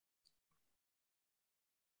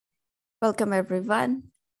Welcome everyone.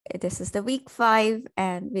 This is the week 5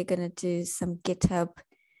 and we're going to do some GitHub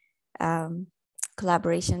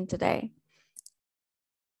collaboration today.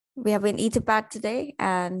 We have an Etherpad today,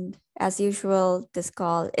 and as usual, this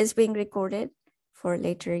call is being recorded for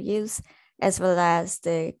later use, as well as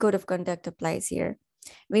the code of conduct applies here.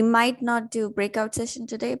 We might not do breakout session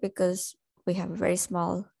today because we have a very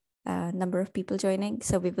small number of people joining,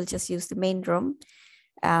 so we will just use the main room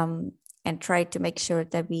and try to make sure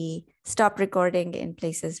that we stop recording in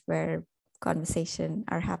places where conversation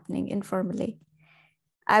are happening informally.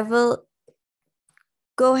 I will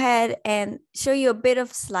go ahead and show you a bit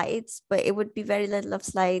of slides, but it would be very little of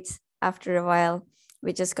slides after a while.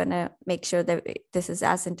 We're just gonna make sure that this is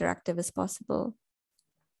as interactive as possible.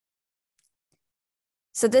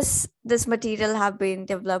 So this material have been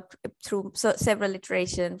developed through several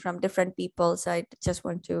iterations from different people. So I just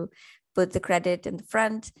want to put the credit in the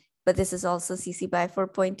front, but this is also CC by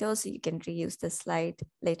 4.0, so you can reuse this slide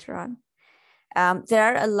later on. There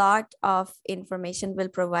are a lot of information we'll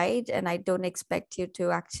provide, and I don't expect you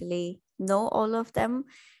to actually know all of them.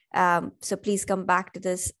 So please come back to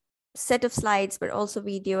this set of slides, but also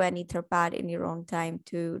video and Etherpad in your own time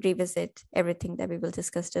to revisit everything that we will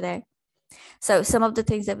discuss today. So some of the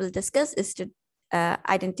things that we'll discuss is to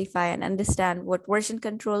identify and understand what version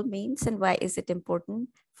control means and why is it important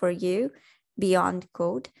for you beyond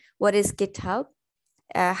code. What is GitHub?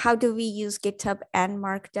 How do we use GitHub and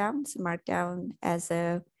Markdown? So Markdown as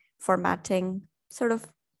a formatting sort of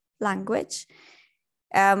language.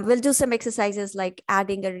 We'll do some exercises like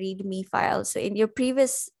adding a README file. So in your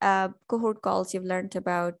previous cohort calls, you've learned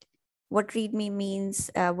about what README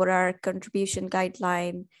means, what are contribution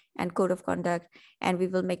guideline and code of conduct, and we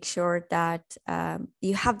will make sure that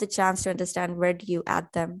you have the chance to understand where do you add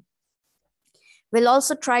them. We'll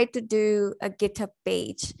also try to do a GitHub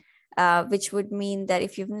page, which would mean that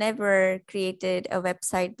if you've never created a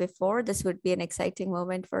website before, this would be an exciting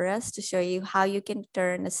moment for us to show you how you can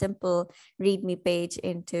turn a simple README page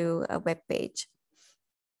into a web page.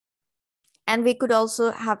 And we could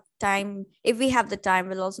also have time, if we have the time,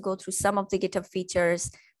 we'll also go through some of the GitHub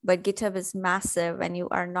features, but GitHub is massive and you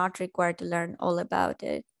are not required to learn all about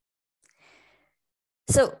it.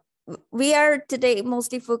 So we are today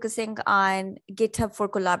mostly focusing on GitHub for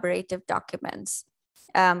collaborative documents,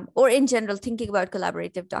 or in general, thinking about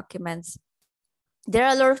collaborative documents. There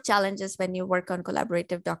are a lot of challenges when you work on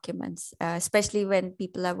collaborative documents, especially when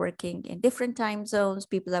people are working in different time zones,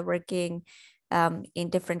 people are working in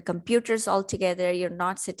different computers altogether. You're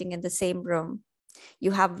not sitting in the same room.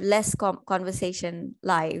 You have less conversation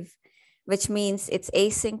live, which means it's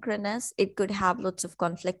asynchronous. It could have lots of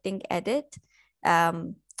conflicting edit.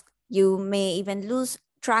 You may even lose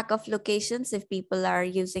track of locations if people are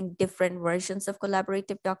using different versions of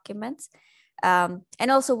collaborative documents. And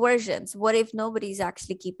also versions. What if nobody's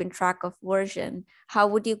actually keeping track of version? How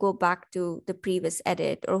would you go back to the previous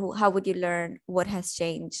edit, or how would you learn what has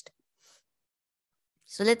changed?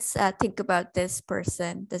 So let's think about this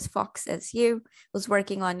person, this Fox as you, who's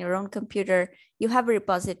working on your own computer. You have a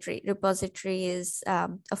repository. Repository is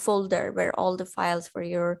a folder where all the files for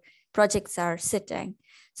your projects are sitting.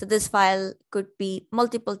 So this file could be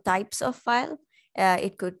multiple types of file.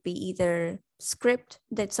 It could be either script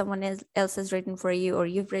that someone else has written for you, or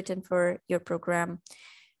you've written for your program,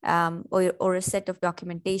 or a set of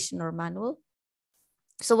documentation or manual.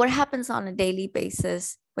 So what happens on a daily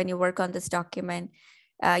basis when you work on this document?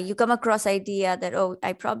 You come across idea that, oh,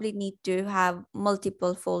 I probably need to have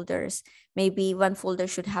multiple folders. Maybe one folder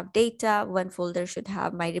should have data, one folder should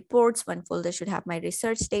have my reports, one folder should have my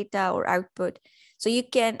research data or output. So you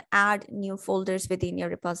can add new folders within your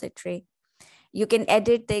repository. You can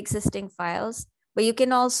edit the existing files, but you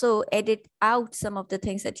can also edit out some of the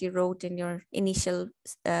things that you wrote in your initial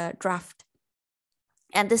draft.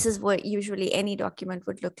 And this is what usually any document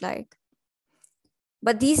would look like.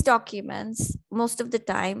 But these documents, most of the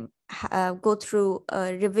time, go through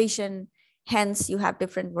a revision, hence you have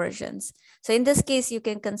different versions. So in this case, you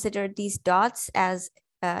can consider these dots as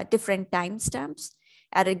different timestamps.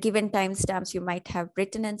 At a given timestamps, you might have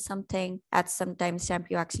written in something. At some timestamp,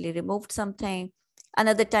 you actually removed something.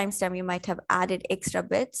 Another timestamp, you might have added extra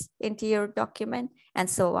bits into your document, and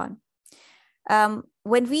so on.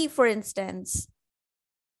 When we, for instance,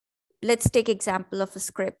 let's take example of a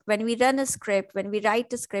script. When we run a script, when we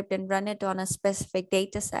write a script and run it on a specific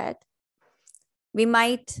data set, we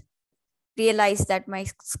might realize that my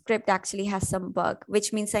script actually has some bug,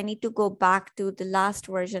 which means I need to go back to the last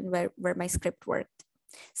version where my script worked.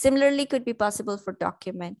 Similarly, could be possible for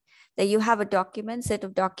document, that you have a document, set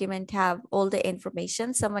of document have all the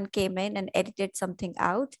information. Someone came in and edited something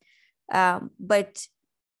out, but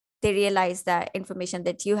they realize that information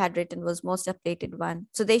that you had written was most updated one.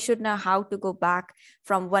 So they should know how to go back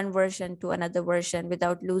from one version to another version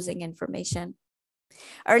without losing information.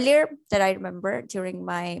 Earlier that I remember during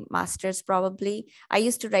my master's, probably, I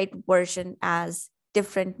used to write version as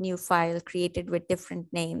different new file created with different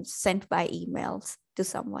names sent by emails to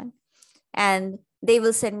someone. And they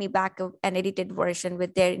will send me back an edited version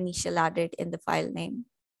with their initial added in the file name.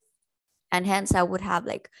 And hence I would have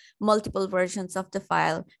like multiple versions of the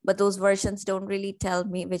file, but those versions don't really tell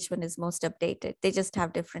me which one is most updated. They just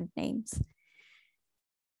have different names.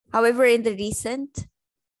 However, in the recent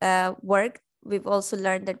work, we've also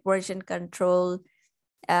learned that version control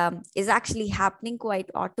is actually happening quite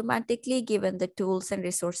automatically given the tools and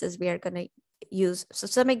resources we are going to use. So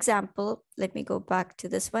some example, let me go back to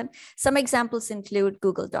this one. Some examples include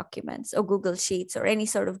Google Documents or Google Sheets or any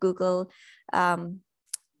sort of Google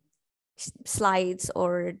slides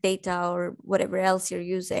or data or whatever else you're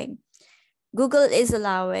using. Google is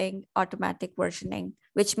allowing automatic versioning,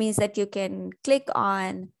 which means that you can click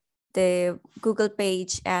on the Google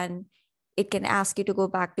page and it can ask you to go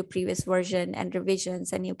back to previous version and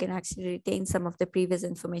revisions, and you can actually retain some of the previous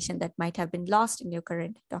information that might have been lost in your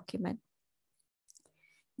current document.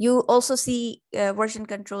 You also see version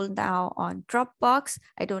control now on Dropbox.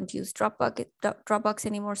 I don't use Dropbox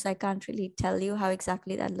anymore, so I can't really tell you how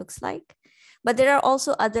exactly that looks like. But there are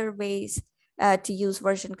also other ways to use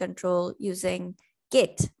version control using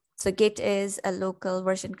Git. So Git is a local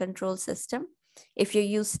version control system. If you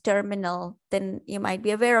use Terminal, then you might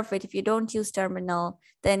be aware of it. If you don't use Terminal,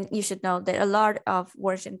 then you should know that a lot of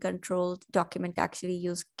version control documents actually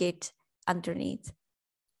use Git underneath.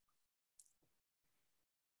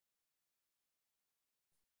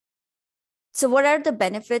 So what are the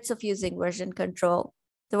benefits of using version control?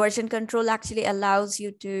 The version control actually allows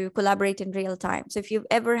you to collaborate in real time. So if you've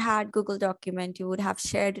ever had Google document, you would have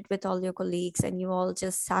shared it with all your colleagues and you all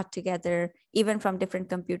just sat together, even from different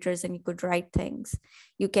computers, and you could write things.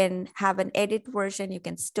 You can have an edit version, you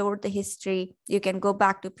can store the history, you can go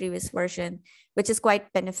back to previous version, which is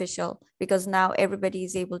quite beneficial because now everybody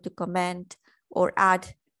is able to comment or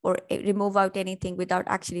add or remove out anything without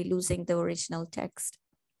actually losing the original text.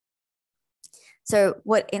 So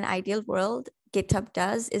what in ideal world GitHub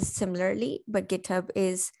does is similarly, but GitHub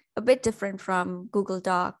is a bit different from Google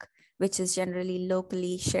Doc, which is generally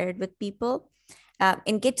locally shared with people.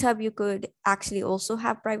 In GitHub, you could actually also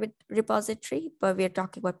have private repository, but we're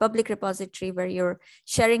talking about public repository where you're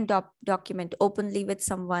sharing document openly with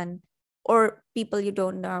someone or people you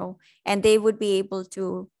don't know, and they would be able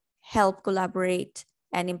to help collaborate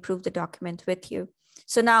and improve the document with you.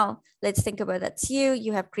 So now let's think about that's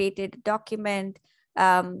you have created a document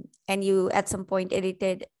and you at some point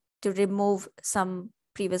edited to remove some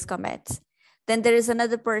previous comments. Then there is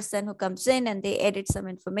another person who comes in and they edit some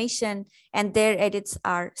information and their edits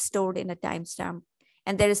are stored in a timestamp.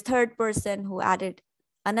 And there is third person who added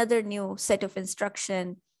another new set of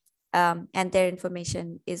instruction and their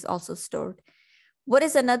information is also stored. What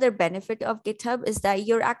is another benefit of GitHub is that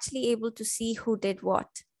you're actually able to see who did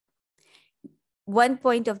what. One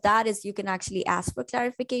point of that is you can actually ask for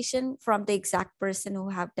clarification from the exact person who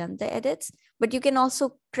have done the edits, but you can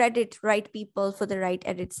also credit right people for the right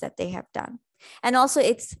edits that they have done. And also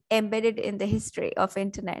it's embedded in the history of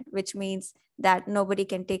internet, which means that nobody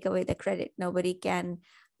can take away the credit. Nobody can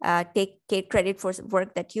take credit for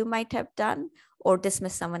work that you might have done or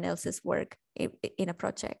dismiss someone else's work in a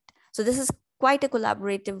project. So this is quite a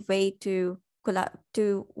collaborative way to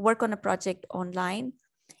work on a project online.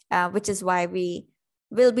 Which is why we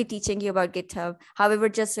will be teaching you about GitHub. However,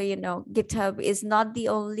 just so you know, GitHub is not the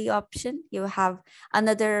only option. You have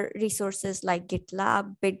another resources like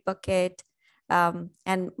GitLab, Bitbucket,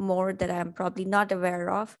 and more that I'm probably not aware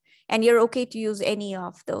of. And you're okay to use any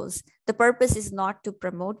of those. The purpose is not to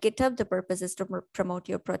promote GitHub. The purpose is to promote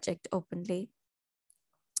your project openly.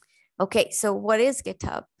 Okay, so what is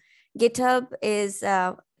GitHub? GitHub is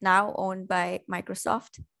now owned by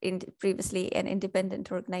Microsoft, previously an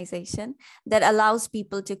independent organization that allows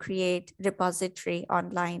people to create repository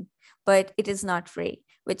online, but it is not free,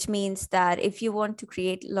 which means that if you want to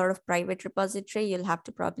create a lot of private repository, you'll have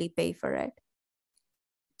to probably pay for it.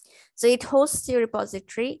 So it hosts your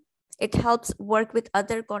repository. It helps work with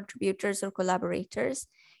other contributors or collaborators.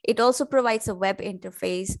 It also provides a web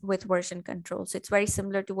interface with version control. So it's very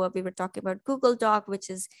similar to what we were talking about Google Doc, which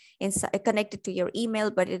is connected to your email,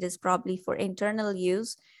 but it is probably for internal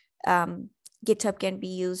use. GitHub can be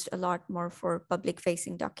used a lot more for public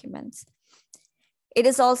facing documents. It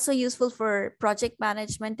is also useful for project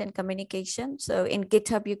management and communication. So in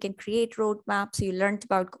GitHub, you can create roadmaps. You learned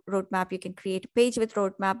about roadmap. You can create a page with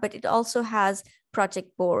roadmap, but it also has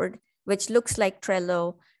project board, which looks like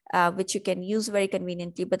Trello, which you can use very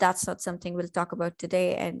conveniently, but that's not something we'll talk about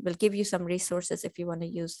today, and we'll give you some resources if you want to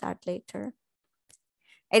use that later.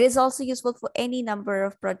 It is also useful for any number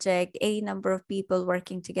of projects, any number of people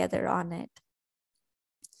working together on it.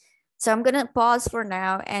 So I'm going to pause for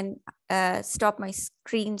now and stop my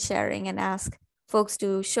screen sharing and ask folks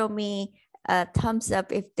to show me a thumbs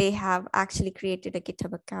up if they have actually created a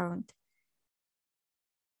GitHub account.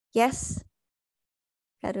 Yes?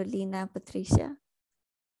 Carolina, Patricia?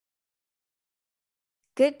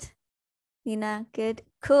 Good? Nina, good?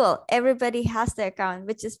 Cool. Everybody has their account,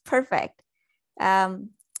 which is perfect.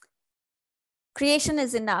 Creation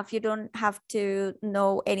is enough. You don't have to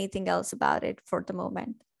know anything else about it for the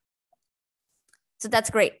moment. So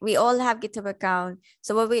that's great. We all have GitHub account.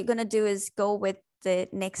 So what we're going to do is go with the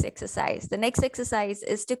next exercise. The next exercise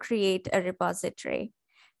is to create a repository.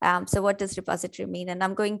 So what does repository mean? And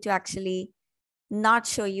I'm going to actually not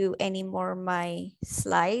show you any more my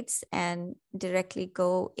slides and directly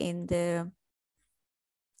go in the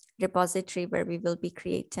repository where we will be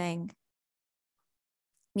creating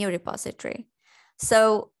new repository.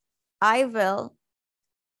 So I will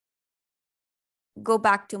go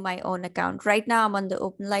back to my own account. Right now I'm on the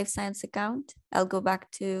Open Life Science account. I'll go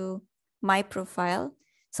back to my profile.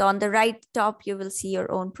 So on the right top, you will see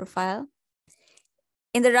your own profile.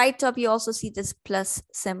 In the right top, you also see this plus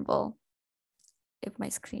symbol. If my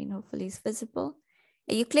screen hopefully is visible.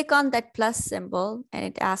 You click on that plus symbol and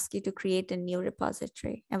it asks you to create a new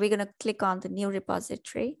repository. And we're going to click on the new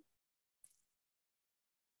repository.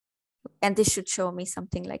 And this should show me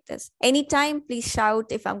something like this. Anytime, please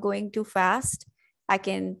shout if I'm going too fast. I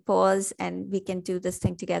can pause and we can do this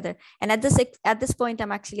thing together. And at this point,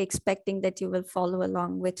 I'm actually expecting that you will follow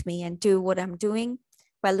along with me and do what I'm doing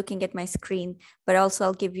while looking at my screen. But also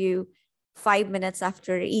I'll give you 5 minutes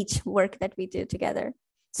after each work that we do together.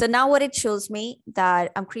 So now what it shows me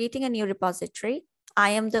that I'm creating a new repository.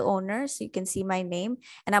 I am the owner, so you can see my name,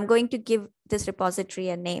 and I'm going to give this repository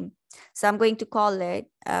a name. So I'm going to call it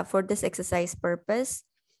for this exercise purpose.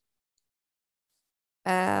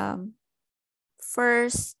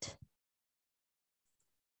 First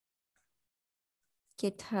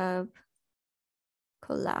GitHub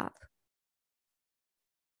collab.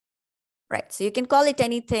 Right, so you can call it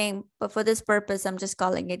anything, but for this purpose, I'm just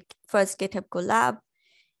calling it first GitHub collab.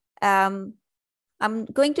 I'm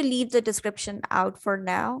going to leave the description out for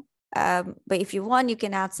now, but if you want, you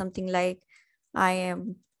can add something like, I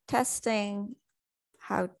am testing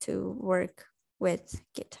how to work with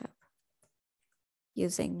GitHub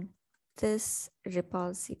using this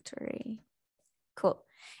repository. Cool.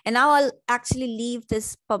 And now I'll actually leave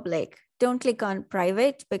this public. Don't click on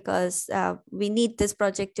private because we need this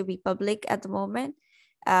project to be public at the moment.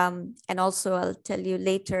 And also I'll tell you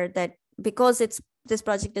later that because this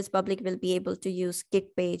project is public, we'll be able to use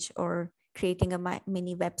Git page or creating a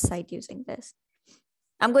mini website using this.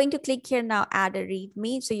 I'm going to click here now, add a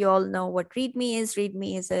README. So you all know what README is.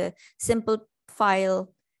 README is a simple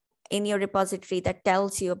file in your repository that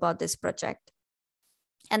tells you about this project.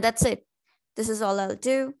 And that's it. This is all I'll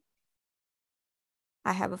do.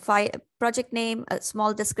 I have a project name, a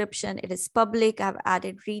small description. It is public. I've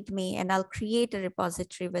added README and I'll create a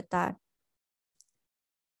repository with that.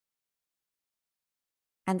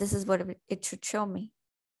 And this is what it should show me.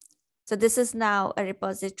 So this is now a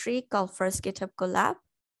repository called First GitHub Collab.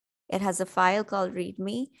 It has a file called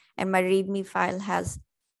README, and my README file has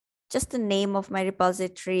just the name of my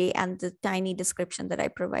repository and the tiny description that I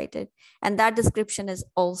provided. And that description is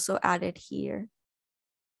also added here.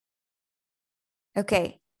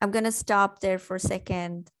 Okay, I'm going to stop there for a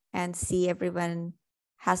second and see everyone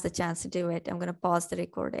has the chance to do it. I'm going to pause the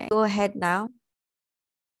recording. Go ahead now.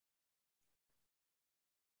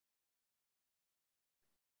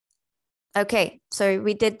 Okay, so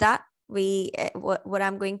we did that. What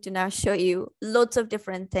I'm going to now show you lots of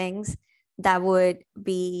different things that would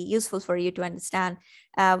be useful for you to understand.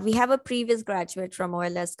 We have a previous graduate from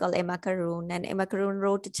OLS called Emma Karoon, and Emma Karoon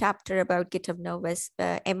wrote a chapter about GitHub Novus.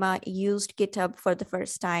 Emma used GitHub for the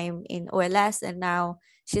first time in OLS, and now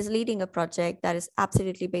she's leading a project that is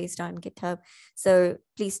absolutely based on GitHub. So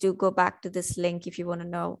please do go back to this link if you want to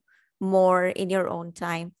know more in your own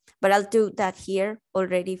time, but I'll do that here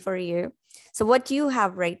already for you. So what you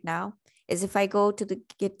have right now is if I go to the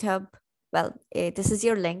GitHub, well, this is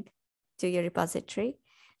your link to your repository.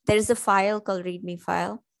 There is a file called README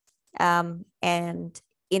file. And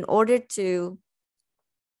in order to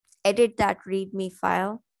edit that README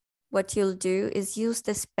file, what you'll do is use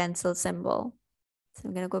this pencil symbol. So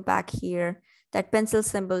I'm going to go back here. That pencil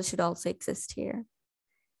symbol should also exist here.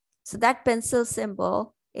 So that pencil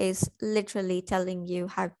symbol is literally telling you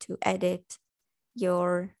how to edit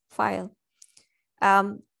your file.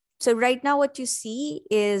 So right now what you see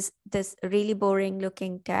is this really boring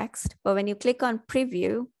looking text, but when you click on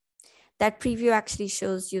preview, that preview actually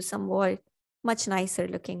shows you somewhat much nicer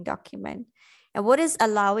looking document. And what is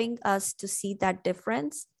allowing us to see that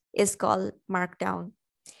difference is called Markdown.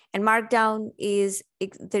 And Markdown is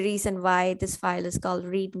the reason why this file is called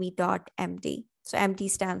readme.md. So MD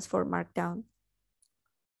stands for Markdown.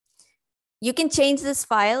 You can change this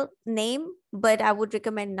file name, but I would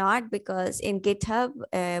recommend not, because in GitHub,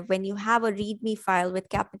 when you have a README file with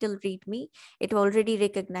capital README, it already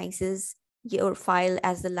recognizes your file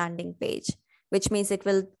as the landing page, which means it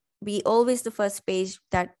will be always the first page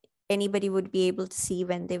that anybody would be able to see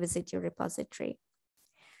when they visit your repository.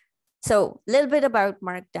 So a little bit about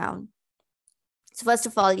Markdown. So first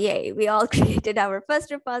of all, yay, we all created our first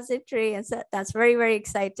repository, and so that's very, very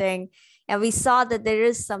exciting. And we saw that there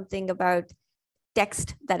is something about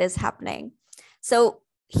text that is happening. So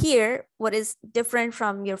here, what is different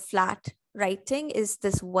from your flat writing is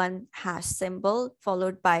this one hash symbol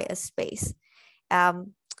followed by a space.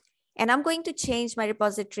 And I'm going to change my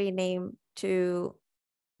repository name to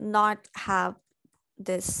not have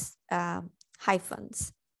this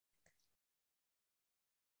hyphens.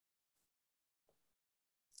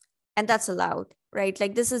 And that's allowed, right?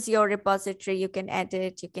 Like this is your repository. You can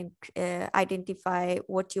edit, you can identify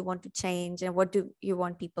what you want to change and what do you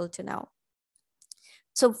want people to know.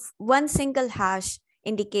 So one single hash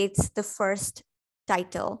indicates the first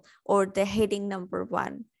title or the heading number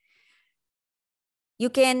 1. You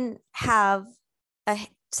can have a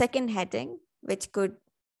second heading, which could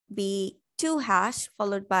be 2 hash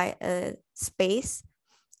followed by a space.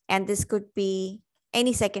 And this could be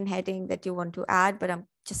any second heading that you want to add, but I'm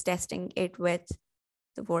just testing it with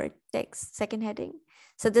the word text second heading.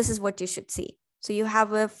 So this is what you should see. So you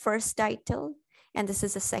have a first title, and this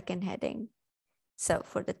is a second heading. So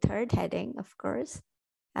for the third heading, of course,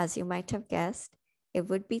 as you might have guessed, it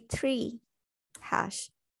would be 3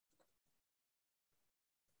 hash.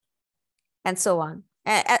 And so on.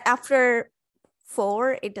 After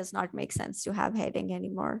 4, it does not make sense to have heading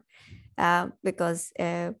anymore, because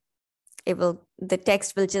the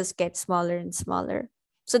text will just get smaller and smaller.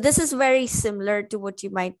 So this is very similar to what you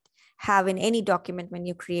might have in any document when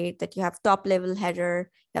you create that. You have top level header,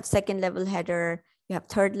 you have second level header, you have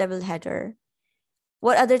third level header.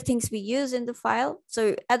 What other things we use in the file?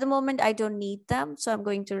 So at the moment, I don't need them, so I'm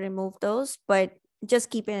going to remove those, but just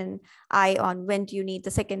keep an eye on when do you need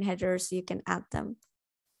the second header so you can add them.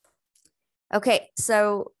 Okay,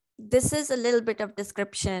 so this is a little bit of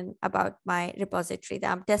description about my repository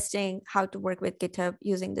that I'm testing how to work with GitHub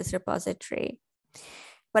using this repository.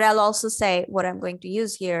 But I'll also say what I'm going to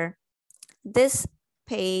use here. This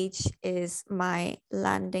page is my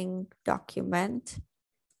landing document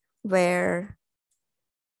where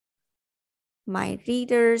my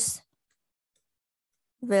readers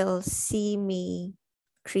will see me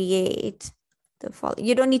create the following.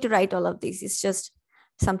 You don't need to write all of these. It's just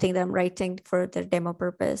something that I'm writing for the demo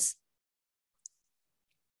purpose.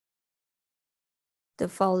 The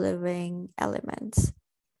following elements.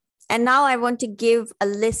 And now I want to give a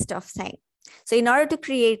list of things. So in order to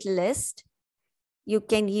create a list, you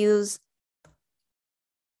can use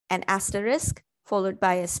an asterisk followed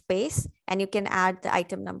by a space, and you can add the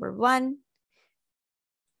item number 1. You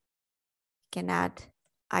can add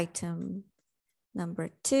item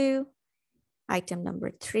number 2, item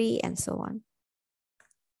number 3, and so on.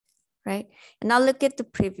 Right? And now look at the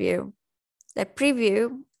preview. The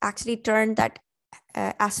preview actually turned that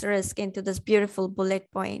asterisk into this beautiful bullet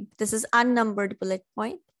point. This is unnumbered bullet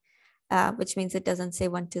point, which means it doesn't say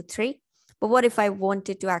 1, 2, 3. But what if I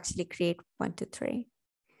wanted to actually create 1, 2, 3?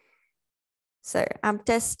 So I'm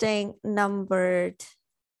testing numbered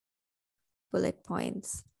bullet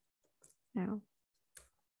points now.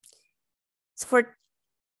 So for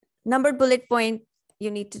numbered bullet point,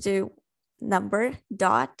 you need to do number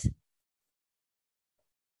dot.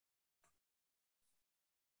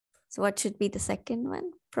 So what should be the second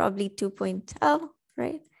one? Probably 2.0,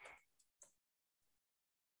 right?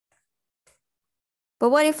 But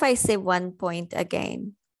what if I say 1 point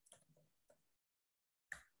again?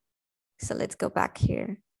 So let's go back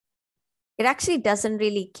here. It actually doesn't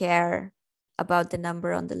really care about the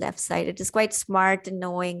number on the left side. It is quite smart in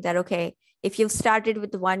knowing that, okay, if you've started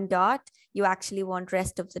with 1 dot, you actually want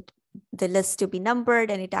rest of the list to be numbered,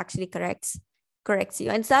 and it actually corrects corrects you.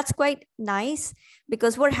 And that's quite nice,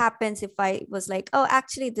 because what happens if I was like, oh,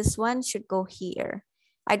 actually this one should go here.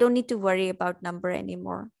 I don't need to worry about number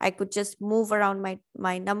anymore. I could just move around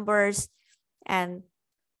my numbers, and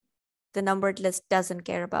the numbered list doesn't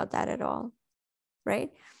care about that at all,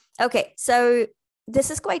 right? Okay, so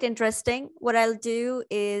this is quite interesting. What I'll do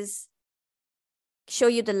is show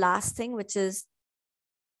you the last thing, which is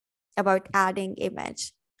about adding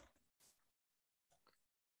image.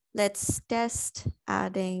 Let's test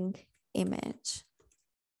adding image.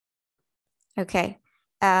 Okay.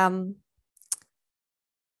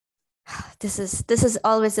 This is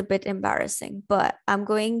always a bit embarrassing, but I'm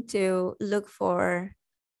going to look for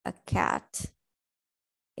a cat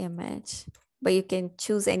image, but you can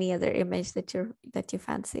choose any other image that you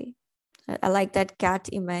fancy. I like that cat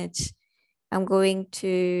image. I'm going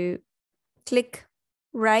to click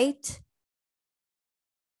right,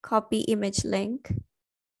 copy image link.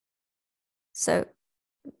 So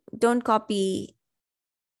don't copy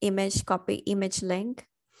image link.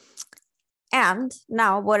 And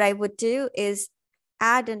now what I would do is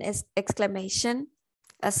add an exclamation,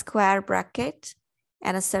 a square bracket,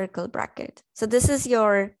 and a circle bracket. So this is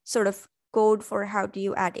your sort of code for how do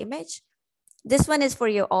you add image. This one is for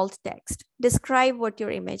your alt text. Describe what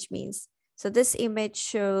your image means. So this image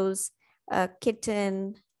shows a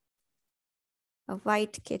kitten, a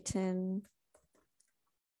white kitten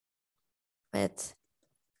with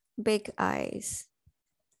big eyes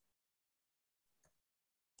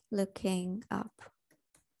looking up.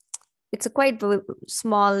 It's a quite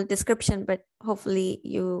small description, but hopefully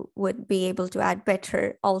you would be able to add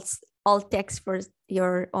better alt text for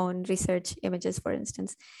your own research images, for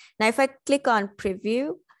instance. Now, if I click on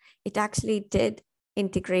preview, it actually did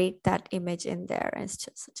integrate that image in there. And it's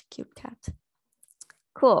just such a cute cat.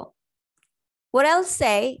 Cool. What I'll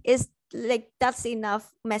say is, like, that's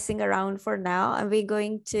enough messing around for now, and we're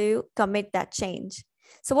going to commit that change.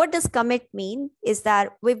 So what does commit mean is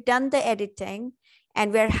that we've done the editing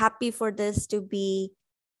and we're happy for this to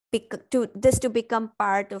become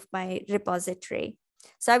part of my repository.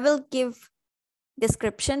 So I will give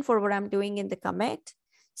description for what I'm doing in the commit.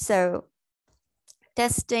 So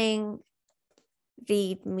testing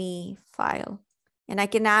README file, and I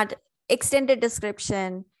can add extended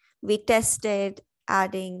description. We tested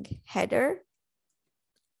adding header.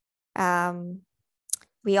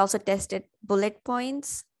 We also tested bullet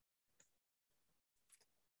points,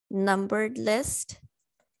 numbered list,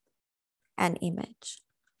 and image.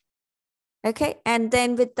 Okay, and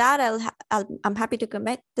then with that, I'm happy to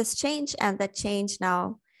commit this change, and that change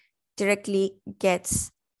now directly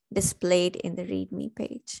gets displayed in the README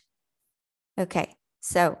page. Okay,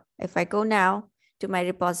 so if I go now to my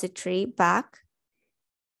repository back,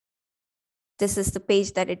 this is the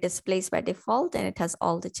page that it displays by default, and it has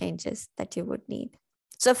all the changes that you would need.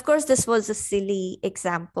 So of course, this was a silly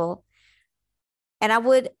example, and I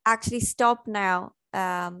would actually stop now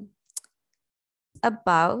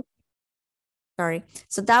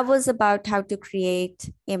So that was about how to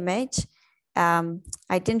create image. I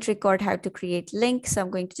didn't record how to create link, so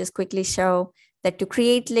I'm going to just quickly show that to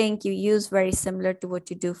create link, you use very similar to what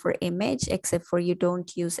you do for image, except for you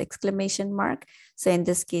don't use exclamation mark. So in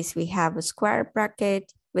this case, we have a square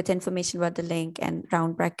bracket with information about the link and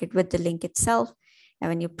round bracket with the link itself. And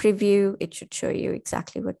when you preview, it should show you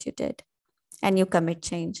exactly what you did, and you commit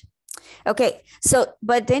change. Okay, so,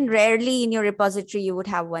 but then rarely in your repository, you would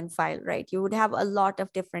have one file, right? You would have a lot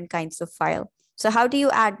of different kinds of file. So how do you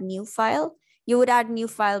add new file? You would add new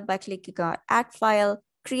file by clicking on add file,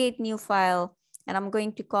 create new file, and I'm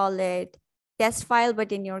going to call it test file,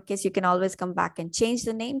 but in your case, you can always come back and change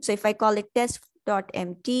the name. So if I call it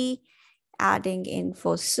test.md, adding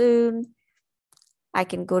info soon, I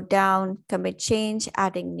can go down, commit change,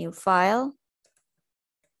 adding new file,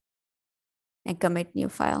 and commit new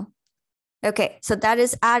file. Okay, so that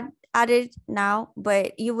is added now,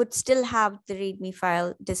 but you would still have the README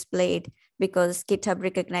file displayed because GitHub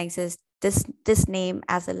recognizes this name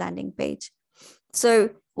as a landing page. So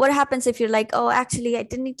what happens if you're like, oh, actually, I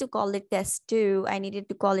didn't need to call it test2, I needed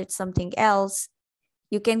to call it something else?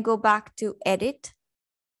 You can go back to edit.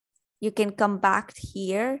 You can come back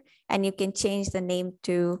here and you can change the name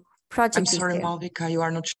to project. I'm sorry, Malvika, you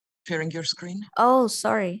are not sharing your screen. Oh,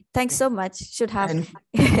 sorry. Thanks so much. Should have. And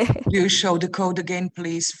you show the code again,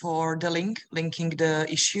 please, for the linking the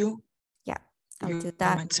issue. Yeah, I'll do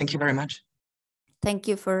that. Thank you very much. Thank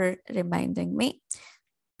you for reminding me.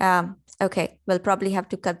 Okay, we'll probably have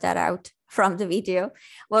to cut that out from the video.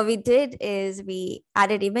 What we did is we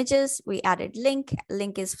added images, we added link.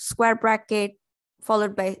 Link is square bracket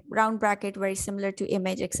followed by round bracket, very similar to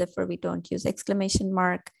image, except for we don't use exclamation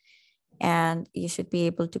mark. and you should be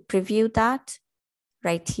able to preview that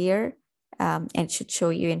right here. And it should show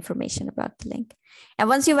you information about the link. And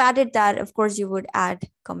once you've added that, of course, you would add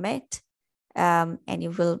commit and you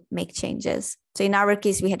will make changes. So in our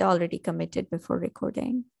case, we had already committed before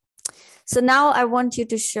recording. So now I want you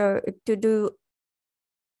to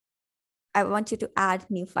add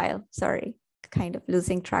new file. Sorry, kind of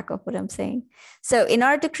losing track of what I'm saying. So in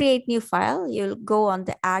order to create new file, you'll go on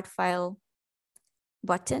the add file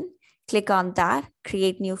button, click on that,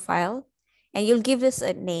 create new file, and you'll give this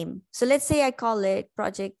a name. So let's say I call it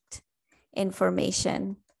project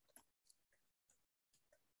information.md.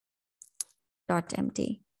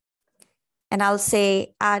 And I'll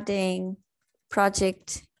say adding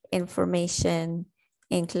project information,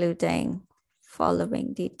 including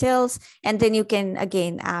following details. And then you can,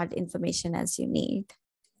 again, add information as you need.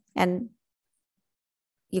 And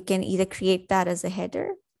you can either create that as a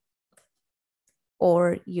header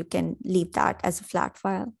or you can leave that as a flat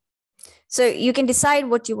file. So you can decide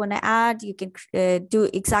what you want to add. You can do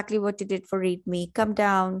exactly what you did for README. Come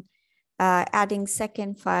down, adding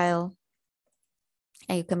second file,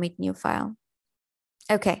 and you commit new file.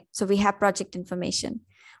 Okay, so we have project information.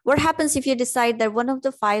 What happens if you decide that one of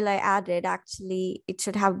the file I added, actually, it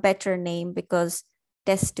should have better name because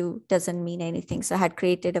test2 doesn't mean anything. So I had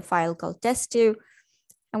created a file called test2.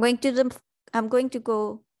 I'm going to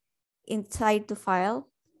go inside the file,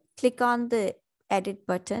 click on the edit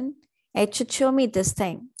button. It should show me this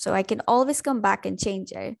thing. So I can always come back and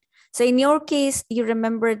change it. So in your case, you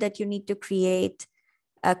remember that you need to create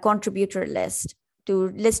a contributor list to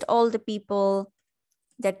list all the people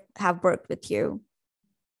that have worked with you.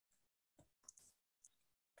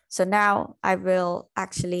 So now I will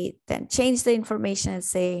actually then change the information and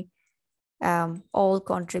say all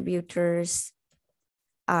contributors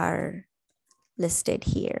are listed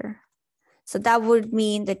here. So that would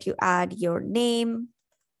mean that you add your name,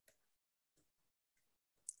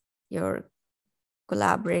 your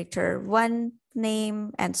collaborator one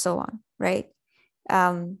name, and so on, right?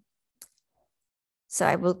 So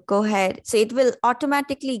I will go ahead. So it will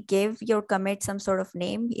automatically give your commit some sort of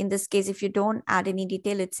name. In this case, if you don't add any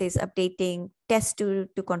detail, it says updating test2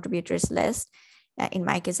 to contributors list. In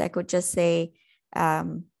my case, I could just say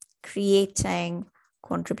creating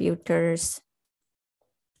contributors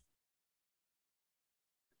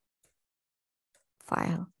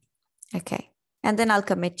file. Okay. And then I'll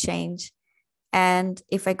commit change. And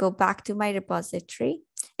if I go back to my repository,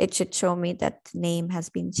 it should show me that the name has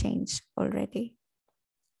been changed already.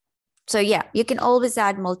 So yeah, you can always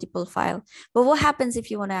add multiple files. But what happens if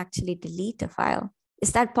you want to actually delete a file?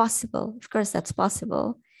 Is that possible? Of course, that's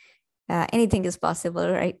possible. Anything is possible,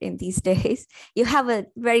 right? In these days, you have a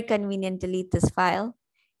very convenient delete this file.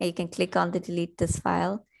 And you can click on the delete this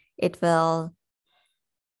file. It will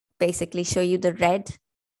basically show you the red.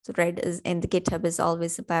 So red is in the GitHub is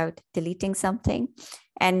always about deleting something.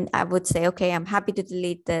 And I would say, okay, I'm happy to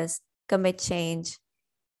delete this, commit change.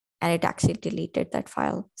 And it actually deleted that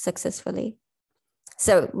file successfully.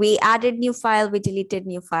 So we added new file, we deleted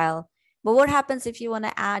new file. But what happens if you want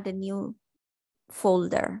to add a new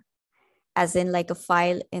folder, as in like a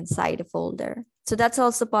file inside a folder? So that's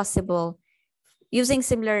also possible. Using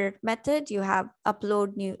similar method, you have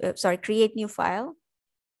create new file.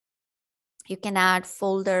 You can add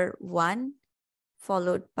folder 1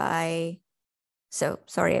 followed by,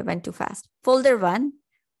 sorry, I went too fast. Folder 1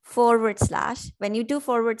 /. When you do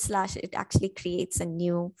 /, it actually creates a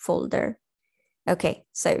new folder. Okay,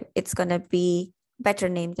 so it's going to be better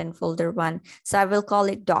named than folder 1. So I will call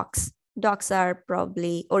it docs. Docs are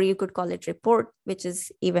probably, or you could call it report, which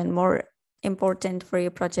is even more important for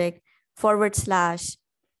your project, /.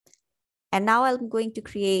 And now I'm going to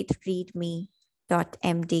create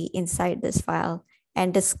readme.md inside this file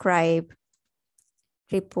and describe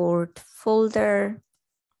report folder.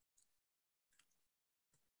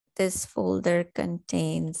 This folder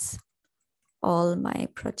contains all my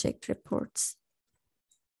project reports.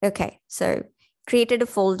 Okay, so created a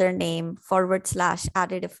folder name, /,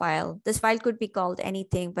 added a file. This file could be called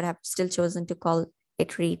anything, but I've still chosen to call it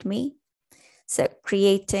README. So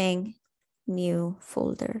creating new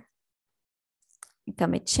folder.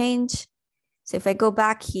 Commit change. So if I go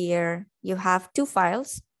back here, you have 2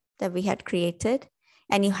 files that we had created,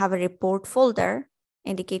 and you have a report folder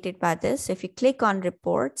indicated by this. So if you click on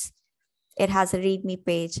reports, it has a README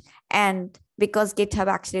page. And because GitHub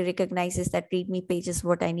actually recognizes that README page is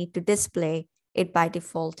what I need to display, it by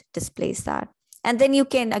default displays that. And then you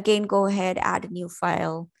can again go ahead, add a new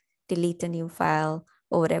file, delete a new file,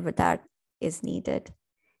 or whatever that is needed.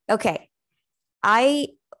 Okay, I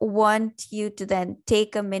want you to then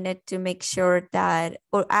take a minute to make sure that,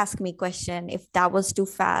 or ask me question if that was too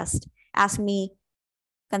fast. Ask me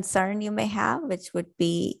concern you may have, which would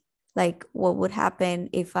be like, what would happen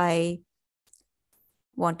if I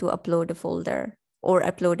want to upload a folder or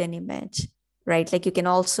upload an image, right? Like you can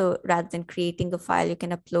also, rather than creating a file, you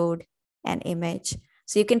can upload an image.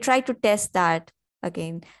 So you can try to test that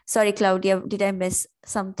again. Sorry, Claudia, did I miss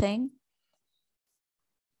something?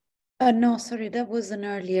 No, sorry, that was an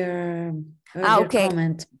earlier Okay.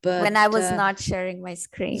 comment. But when I was not sharing my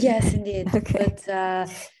screen. Yes, indeed. Okay.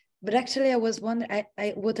 But actually, I was wondering.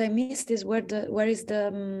 What I missed is where is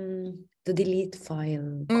the delete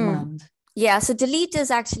file command? Yeah, so delete is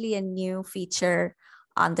actually a new feature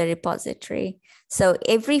on the repository. So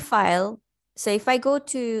every file. So if I go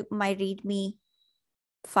to my README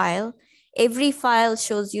file, every file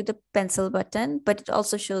shows you the pencil button, but it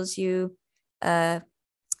also shows you a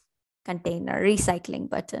container recycling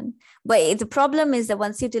button. But the problem is that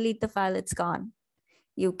once you delete the file, it's gone.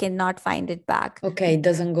 You cannot find it back. Okay, it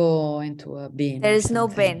doesn't go into a bin. There is no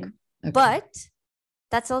bin. Okay. But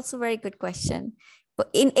that's also a very good question. But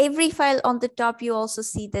in every file on the top, you also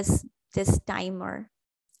see this timer.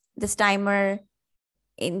 This timer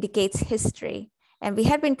indicates history. And we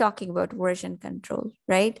had been talking about version control,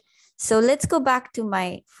 right? So let's go back to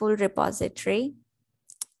my full repository.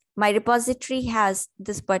 My repository has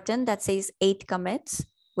this button that says 8 commits,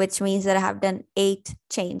 which means that I have done 8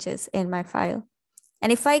 changes in my file.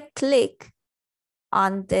 And if I click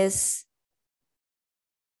on this,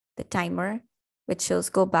 the timer, which shows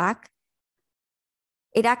go back,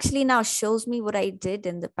 it actually now shows me what I did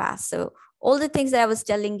in the past. So all the things that I was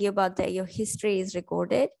telling you about that your history is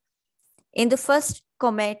recorded. In the first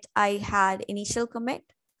commit, I had initial commit.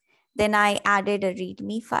 Then I added a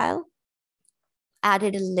README file,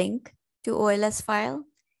 added a link to OLS file,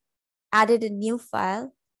 added a new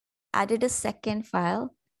file, added a second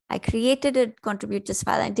file. I created a contributors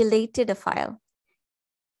file and deleted a file,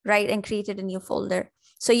 right? And created a new folder.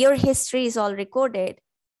 So your history is all recorded,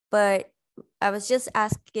 but I was just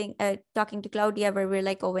talking to Claudia where we're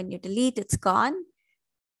like, oh, when you delete, it's gone.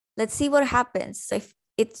 Let's see what happens. So if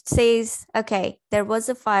it says, okay, there was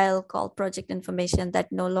a file called project information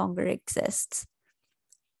that no longer exists.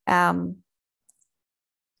 You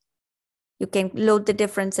can load the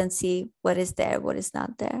difference and see what is there, what is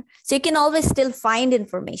not there. So you can always still find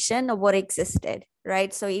information of what existed,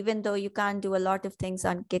 right? So even though you can't do a lot of things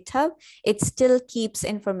on GitHub, it still keeps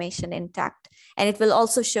information intact. And it will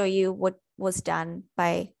also show you what was done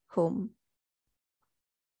by whom.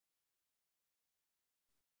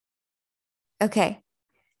 Okay.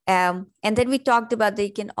 And then we talked about that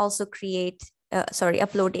you can also create,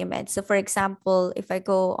 upload image. So for example, if I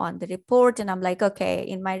go on the report and I'm like, okay,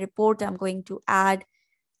 in my report, I'm going to add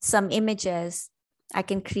some images. I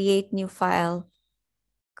can create new file,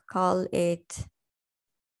 call it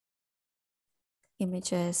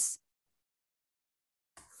images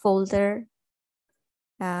folder,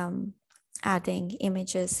 adding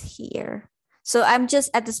images here. So I'm just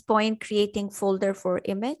at this point creating folder for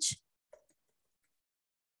image.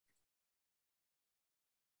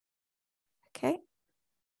 Okay.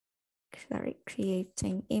 Sorry,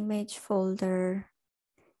 creating image folder.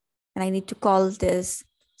 And I need to call this,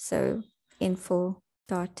 so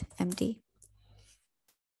info.md.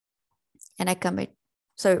 And I commit.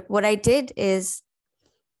 So what I did is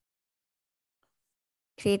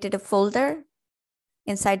created a folder.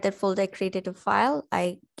 Inside that folder, I created a file.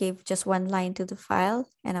 I gave just one line to the file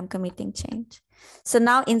and I'm committing change. So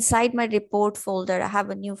now inside my report folder, I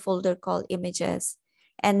have a new folder called images.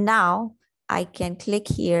 And now I can click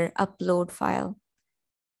here, upload file.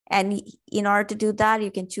 And in order to do that,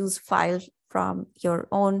 you can choose file from your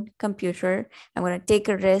own computer. I'm going to take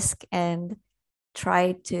a risk and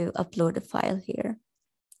try to upload a file here.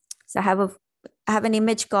 So I have an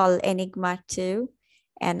image called Enigma 2,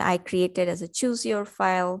 and I created as a choose your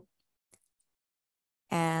file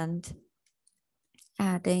and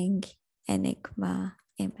adding Enigma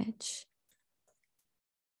image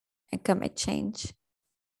and commit change.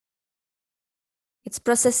 It's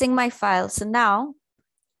processing my file. So now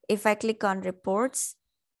if I click on reports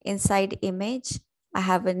inside image, I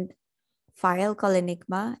have a file called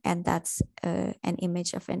Enigma, and that's an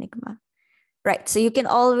image of Enigma. Right, so you can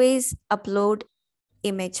always upload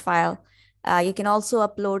image file. You can also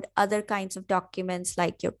upload other kinds of documents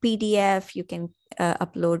like your PDF. You can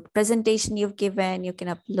upload presentation you've given. You can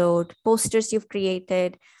upload posters you've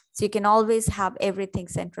created. So you can always have everything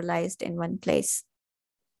centralized in one place.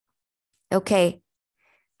 Okay,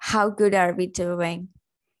 how good are we doing?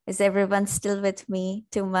 Is everyone still with me?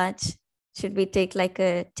 Too much? Should we take like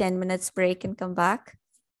a 10 minutes break and come back?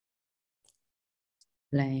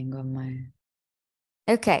 playing on my...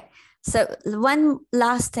 Okay, so one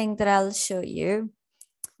last thing that I'll show you.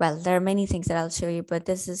 Well, there are many things that I'll show you, but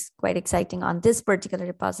this is quite exciting on this particular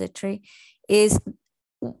repository, is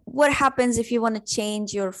what happens if you want to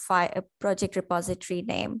change your project repository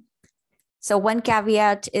name. So one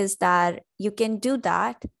caveat is that you can do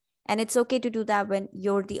that, and it's okay to do that when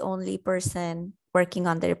you're the only person working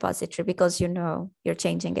on the repository because you know you're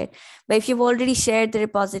changing it. But if you've already shared the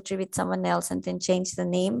repository with someone else and then change the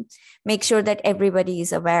name, make sure that everybody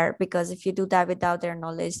is aware, because if you do that without their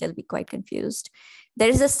knowledge, they'll be quite confused. There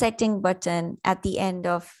is a setting button at the end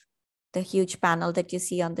of the huge panel that you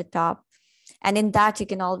see on the top. And in that, you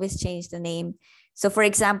can always change the name. So for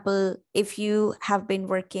example, if you have been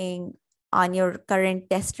working on your current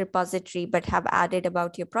test repository, but have added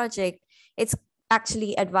about your project, it's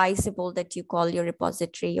actually advisable that you call your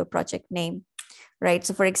repository your project name, right?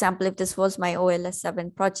 So for example, if this was my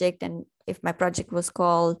OLS-7 project, and if my project was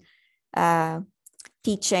called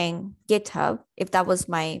Teaching GitHub, if that was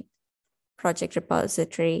my project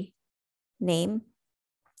repository name,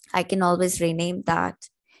 I can always rename that.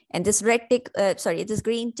 And this red tick, this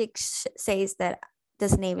green tick says that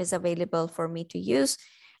this name is available for me to use.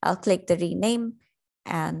 I'll click the rename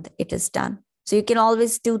and it is done. So you can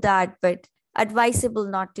always do that, but advisable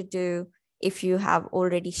not to do if you have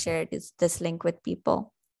already shared this link with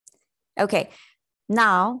people. Okay,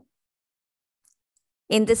 now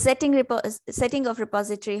in the setting of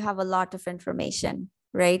repository, you have a lot of information,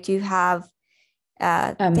 right? You have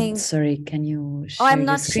things. Sorry, can you share I'm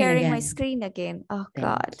not your screen sharing again? my screen again. Oh,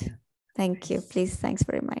 God. Thank you. Please, thanks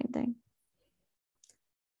for reminding.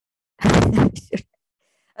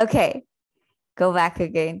 Okay, go back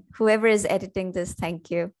again. Whoever is editing this, thank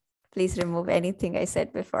you. Please remove anything I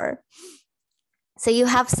said before. So you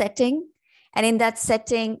have setting, and in that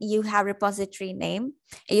setting, you have repository name.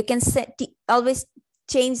 You can always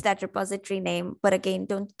change that repository name, but again,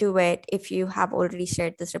 don't do it if you have already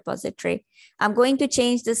shared this repository. I'm going to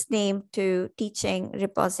change this name to Teaching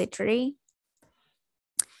Repository,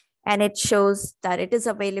 and it shows that it is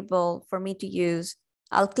available for me to use.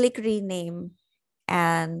 I'll click rename,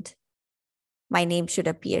 and my name should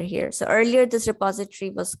appear here. So earlier, this repository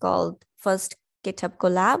was called First GitHub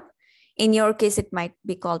Collab. In your case, it might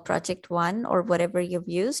be called Project One or whatever you've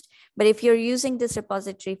used. But if you're using this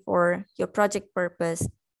repository for your project purpose,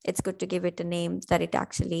 it's good to give it a name that it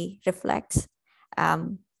actually reflects.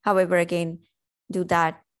 However, again, do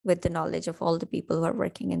that with the knowledge of all the people who are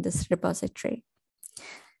working in this repository.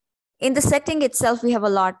 In the setting itself, we have a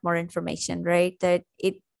lot more information, right? That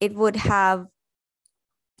it would have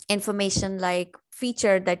information like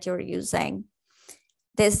feature that you're using.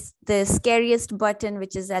 There's the scariest button,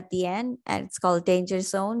 which is at the end, and it's called danger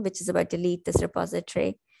zone, which is about delete this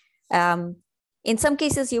repository. In some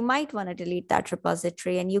cases, you might want to delete that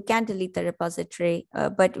repository, and you can delete the repository.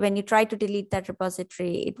 But when you try to delete that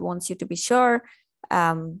repository, it wants you to be sure.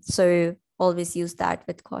 So always use that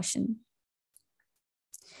with caution.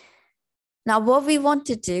 Now, what we want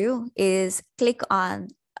to do is click on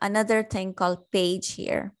another thing called page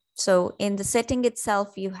here. So in the setting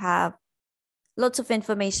itself, you have lots of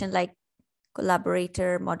information like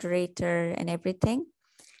collaborator, moderator, and everything.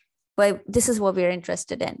 But this is what we're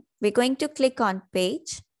interested in. We're going to click on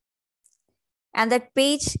page. And that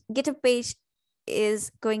page, GitHub page,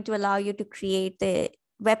 is going to allow you to create the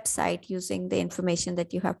website using the information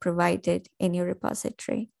that you have provided in your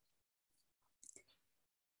repository.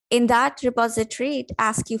 In that repository, it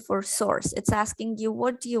asks you for source. It's asking you,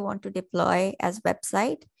 what do you want to deploy as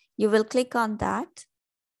website? You will click on that.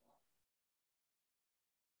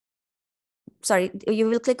 Sorry, you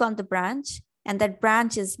will click on the branch, and that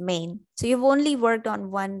branch is main. So you've only worked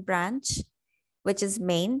on one branch, which is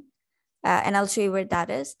main, and I'll show you where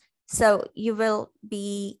that is. So you will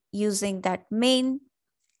be using that main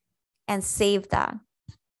and save that.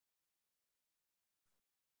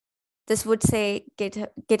 This would say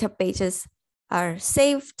GitHub pages are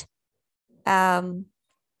saved. And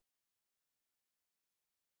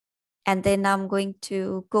then I'm going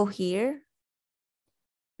to go here.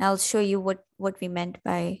 I'll show you what we meant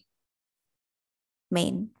by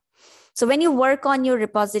main. So when you work on your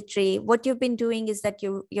repository, what you've been doing is that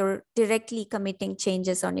you're directly committing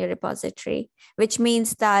changes on your repository, which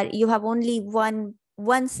means that you have only one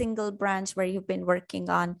single branch where you've been working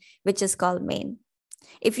on, which is called main.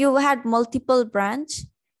 If you had multiple branches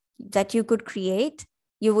that you could create,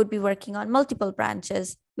 you would be working on multiple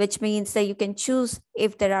branches, which means that you can choose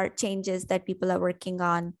if there are changes that people are working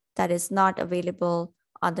on that is not available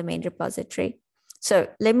on the main repository. So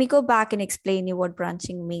let me go back and explain you what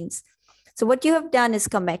branching means. So what you have done is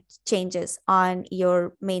commit changes on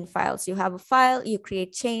your main files. You have a file, you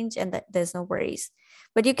create change, and there's no worries.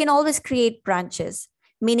 But you can always create branches,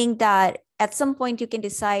 meaning that at some point you can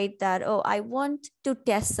decide that, oh, I want to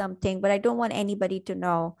test something, but I don't want anybody to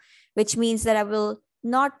know, which means that I will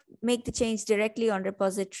not make the change directly on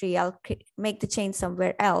repository. I'll make the change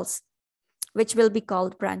somewhere else, which will be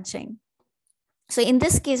called branching. So in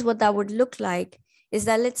this case, what that would look like is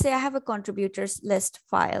that, let's say I have a contributors list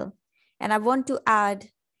file and I want to add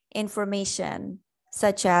information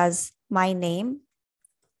such as my name.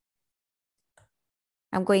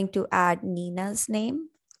 I'm going to add Nina's name,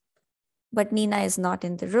 but Nina is not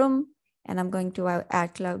in the room. And I'm going to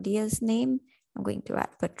add Claudia's name. I'm going to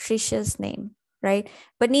add Patricia's name, right?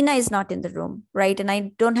 But Nina is not in the room, right? And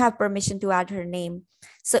I don't have permission to add her name.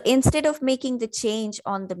 So instead of making the change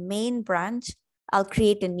on the main branch, I'll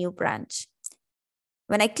create a new branch.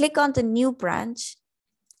 When I click on the new branch,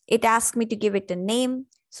 it asks me to give it a name.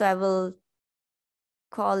 So I will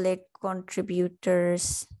call it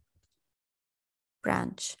contributors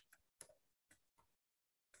branch.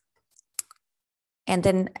 And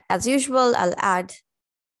then as usual, I'll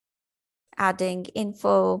adding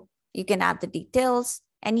info. You can add the details.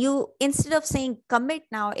 And you, instead of saying commit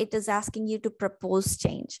now, it is asking you to propose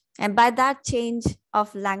change. And by that change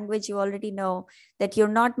of language, you already know that you're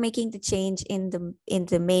not making the change in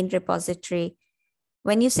the main repository.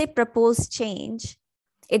 When you say propose change,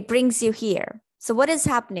 it brings you here. So what is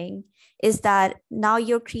happening is that now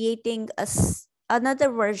you're creating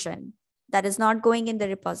another version that is not going in the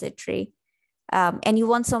repository, and you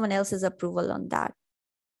want someone else's approval on that.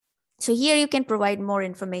 So here you can provide more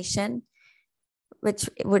information, which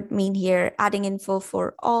would mean here adding info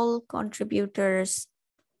for all contributors.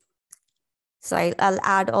 So I'll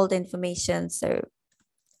add all the information. So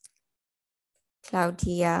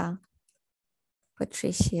Claudia,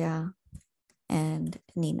 Patricia, and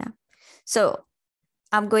Nina. So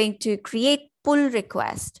I'm going to create pull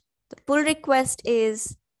request. The pull request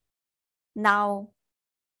is now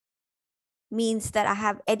means that I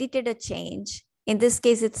have edited a change. In this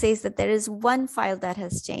case, it says that there is one file that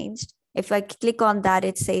has changed. If I click on that,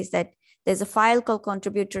 it says that there's a file called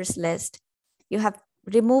contributors list. You have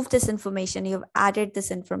removed this information, you have added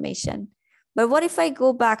this information. But what if I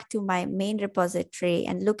go back to my main repository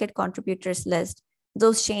and look at contributors list?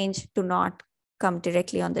 Those changes do not come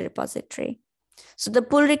directly on the repository. So the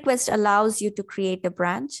pull request allows you to create a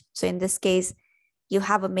branch. So in this case, you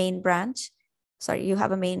have a main branch. Sorry, you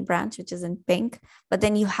have a main branch, which is in pink, but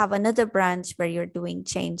then you have another branch where you're doing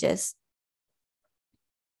changes.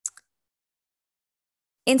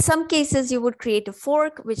 In some cases, you would create a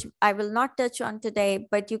fork, which I will not touch on today,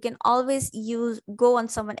 but you can always go on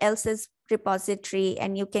someone else's repository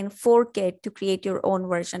and you can fork it to create your own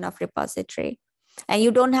version of repository. And you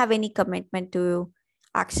don't have any commitment to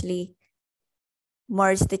actually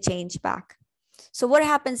merge the change back. So what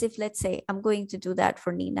happens if, let's say, I'm going to do that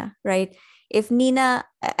for Nina, right? If Nina,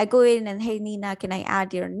 I go in and, hey, Nina, can I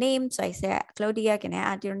add your name? So I say, Claudia, can I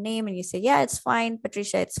add your name? And you say, yeah, it's fine.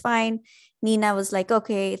 Patricia, it's fine. Nina was like,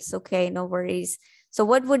 okay, it's okay, no worries. So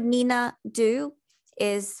what would Nina do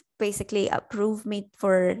is basically approve me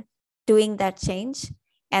for doing that change.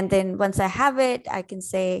 And then once I have it, I can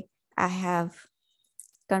say, I have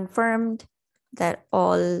confirmed that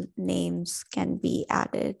all names can be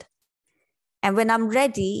added. And when I'm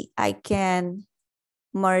ready, I can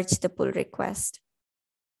merge the pull request.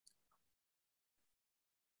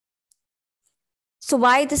 So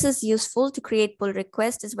why this is useful to create pull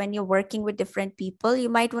request is when you're working with different people, you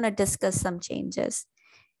might want to discuss some changes.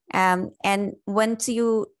 And once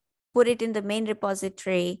you put it in the main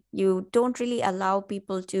repository, you don't really allow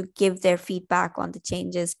people to give their feedback on the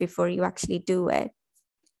changes before you actually do it.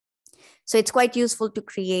 So it's quite useful to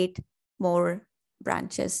create more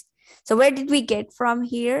branches. So where did we get from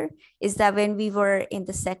here is that when we were in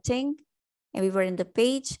the setting and we were in the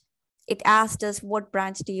page, it asked us what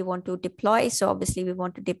branch do you want to deploy? So obviously we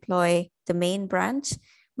want to deploy the main branch.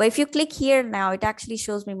 But if you click here now, it actually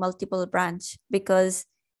shows me multiple branch because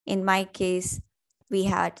in my case, we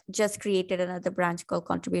had just created another branch called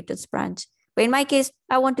contributors branch. But in my case,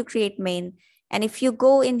 I want to create main. And if you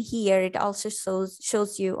go in here, it also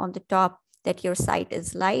shows you on the top that your site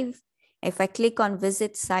is live. If I click on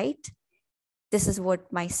visit site, this is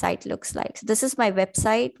what my site looks like. So this is my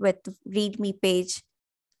website with the README page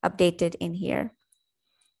updated in here.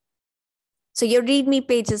 So your README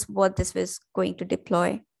page is what this was going to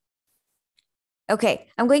deploy. Okay,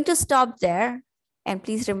 I'm going to stop there. And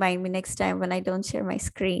please remind me next time when I don't share my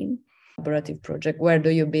screen. Collaborative project, where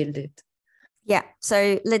do you build it? Yeah,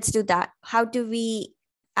 so let's do that. How do we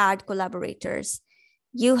add collaborators?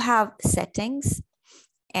 you have settings,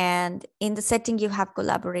 and in the setting, you have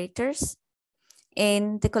collaborators.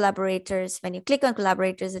 In the collaborators, when you click on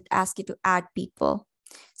collaborators, it asks you to add people.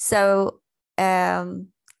 So I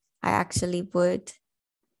actually would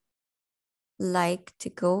like to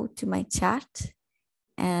go to my chat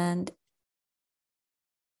and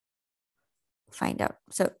find out.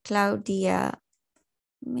 So Claudia,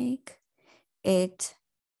 make it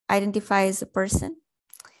identifies a person,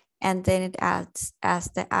 and then it adds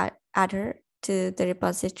as the adder to the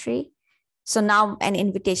repository. So now an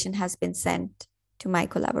invitation has been sent to my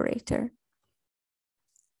collaborator.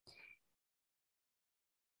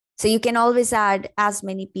 So you can always add as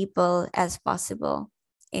many people as possible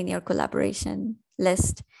in your collaboration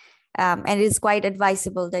list. And it is quite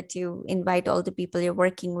advisable that you invite all the people you're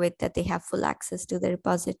working with, that they have full access to the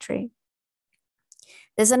repository.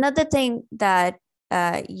 There's another thing that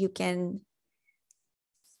you can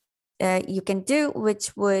do,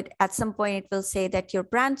 which would at some point it will say that your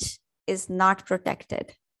branch is not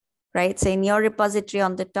protected, right? So in your repository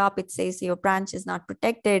on the top, it says your branch is not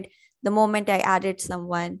protected the moment I added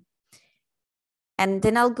someone. And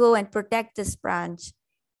then I'll go and protect this branch.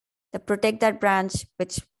 The protect that branch,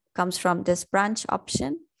 which comes from this branch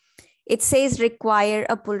option, it says require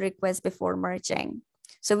a pull request before merging.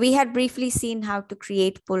 So we had briefly seen how to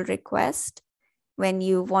create pull request when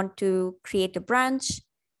you want to create a branch,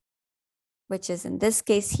 which is in this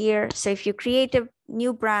case here. So if you create a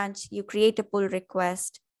new branch, you create a pull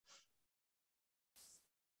request.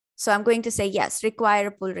 So I'm going to say, yes, require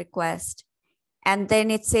a pull request. And then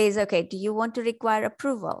it says, okay, do you want to require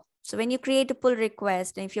approval? So when you create a pull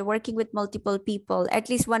request, and if you're working with multiple people, at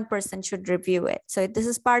least one person should review it. So this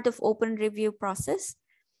is part of open review process.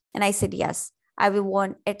 And I said, yes, I will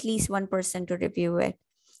want at least one person to review it.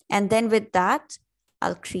 And then with that,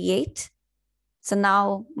 I'll create. So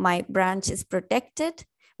now my branch is protected,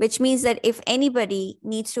 which means that if anybody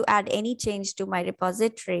needs to add any change to my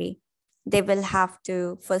repository, they will have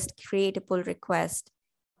to first create a pull request.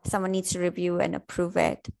 Someone needs to review and approve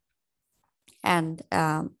it. And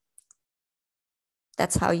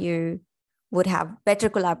that's how you would have better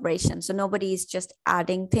collaboration. So nobody is just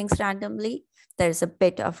adding things randomly. There's a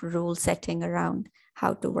bit of rule setting around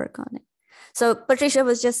how to work on it. So Patricia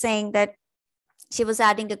was just saying that she was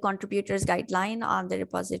adding a contributors guideline on the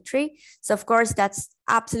repository. So of course, that's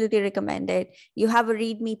absolutely recommended. You have a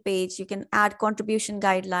README page, you can add contribution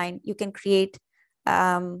guideline, you can create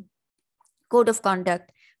code of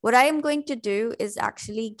conduct. What I am going to do is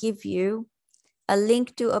actually give you a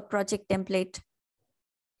link to a project template.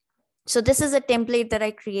 So this is a template that I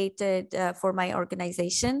created for my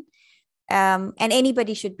organization, and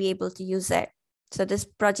anybody should be able to use it. So this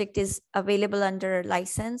project is available under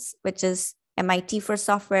license, which is MIT for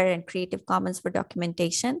software and Creative Commons for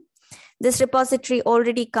documentation. This repository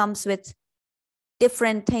already comes with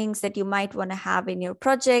different things that you might want to have in your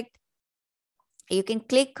project. You can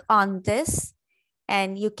click on this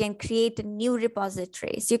and you can create a new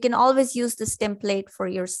repository. So you can always use this template for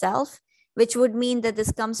yourself, which would mean that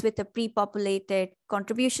this comes with a pre-populated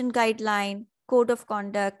contribution guideline, code of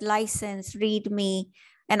conduct, license, README,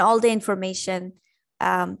 and all the information.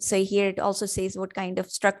 So here it also says what kind of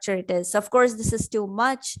structure it is. So of course, this is too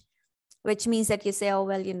much, which means that you say, oh,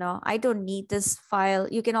 well, you know, I don't need this file.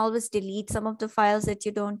 You can always delete some of the files that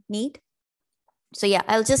you don't need. So yeah,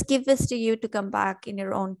 I'll just give this to you to come back in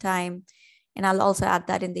your own time. And I'll also add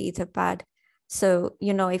that in the Etherpad. So,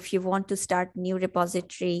 you know, if you want to start new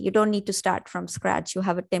repository, you don't need to start from scratch. You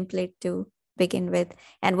have a template to begin with.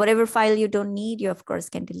 And whatever file you don't need, you of course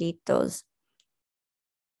can delete those.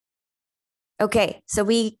 Okay, so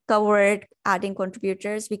we covered adding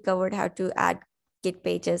contributors. We covered how to add Git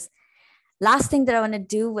pages. Last thing that I want to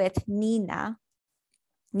do with Nina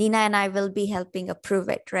and I will be helping approve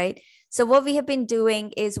it, right? So what we have been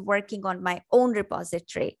doing is working on my own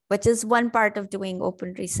repository, which is one part of doing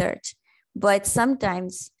open research. But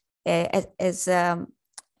sometimes, as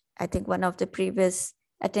I think one of the previous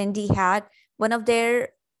attendee had, one of their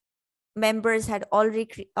members had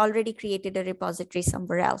already created a repository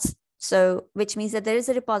somewhere else. So which means that there is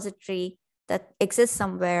a repository that exists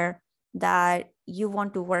somewhere that you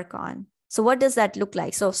want to work on. So what does that look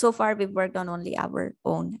like? So far we've worked on only our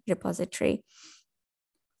own repository.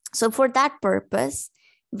 So for that purpose,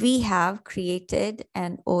 we have created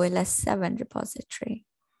an OLS-7 repository,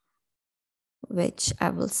 which I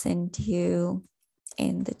will send you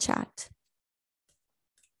in the chat.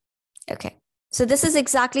 Okay, so this is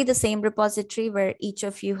exactly the same repository where each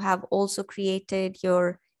of you have also created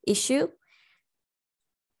your issue.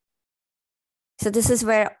 So this is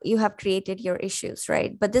where you have created your issues,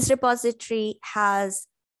 right? But this repository has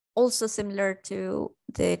also similar to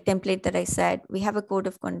the template that I said, we have a code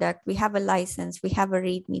of conduct, we have a license, we have a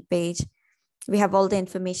README page, we have all the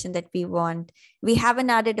information that we want. We haven't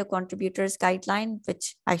added a contributors guideline,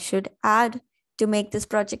 which I should add to make this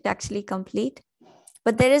project actually complete.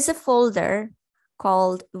 But there is a folder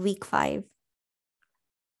called week 5.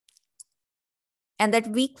 And that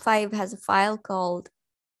week 5 has a file called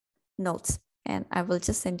notes. And I will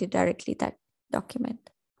just send you directly that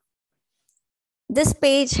document. This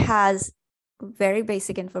page has very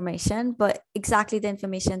basic information, but exactly the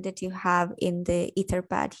information that you have in the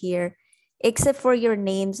Etherpad here, except for your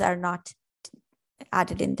names are not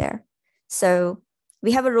added in there. So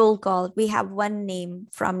we have a roll call. We have one name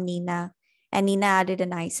from Nina, and Nina added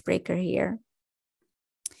an icebreaker here.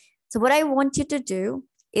 So what I want you to do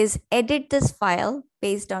is edit this file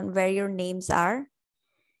based on where your names are.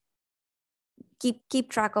 Keep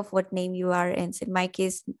track of what name you are in. So in my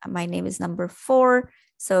case, my name is number 4.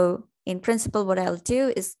 So in principle, what I'll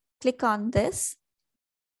do is click on this.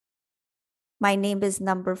 My name is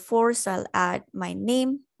number 4, so I'll add my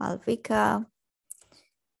name, Malvika.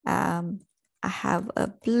 I have a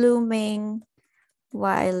blooming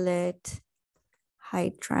violet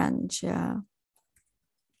hydrangea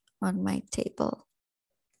on my table.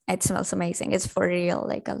 It smells amazing. It's for real.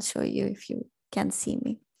 Like, I'll show you if you can see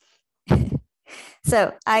me.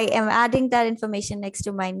 So I am adding that information next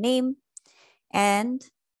to my name, and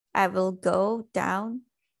I will go down,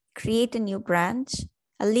 create a new branch.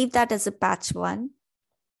 I'll leave that as a patch 1,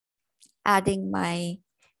 adding my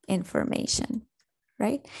information,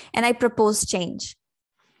 right? And I propose change.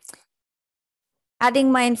 Adding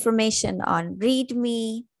my information on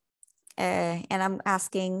README, and I'm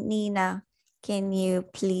asking Nina, can you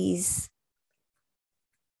please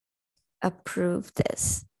approve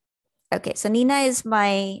this? Okay, so Nina is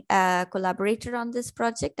my collaborator on this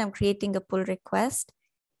project. I'm creating a pull request,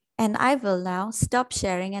 and I will now stop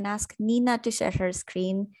sharing and ask Nina to share her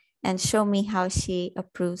screen and show me how she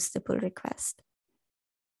approves the pull request.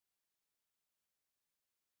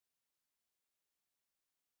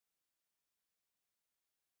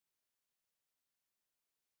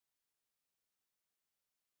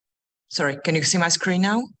 Sorry, can you see my screen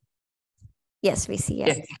now? Yes, we see it.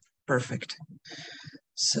 Yeah, perfect.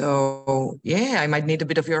 So yeah, I might need a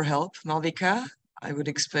bit of your help, Malvika. I would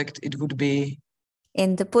expect it would be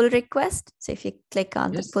in the pull request. So if you click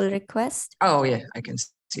on yes. the pull request. Oh yeah, I can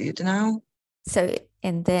see it now. So,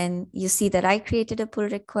 and then you see that I created a pull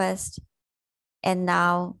request. And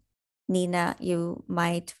now, Nina, you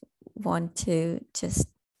might want to just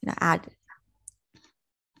add.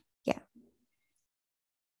 Yeah.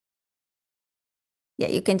 Yeah,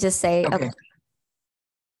 you can just say, okay.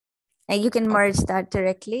 And you can merge that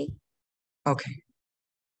directly. Okay.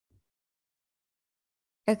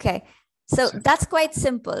 Okay. So that's quite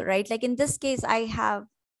simple, right? Like in this case, I have,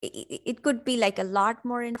 it could be like a lot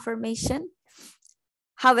more information.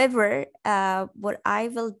 However, what I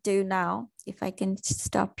will do now, if I can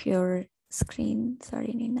stop your screen,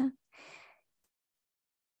 sorry, Nina.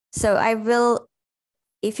 So I will,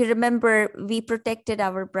 if you remember, we protected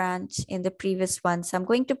our branch in the previous one. So I'm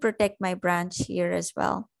going to protect my branch here as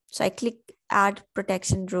well. So I click add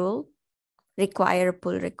protection rule, require a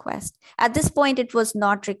pull request. At this point, it was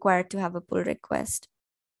not required to have a pull request.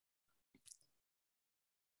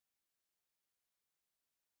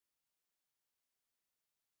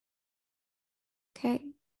 Okay.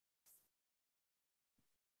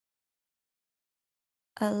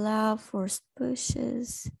 Allow forced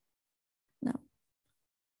pushes. No.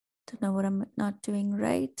 Don't know what I'm not doing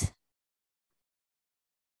right.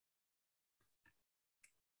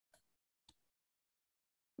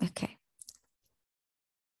 Okay.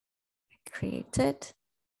 Create it.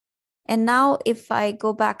 And now if I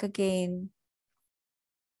go back again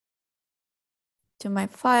to my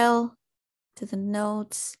file, to the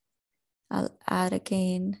notes, I'll add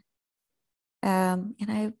again. And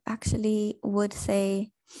I actually would say,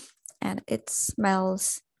 and it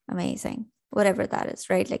smells amazing, whatever that is,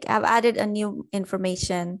 right? Like I've added a new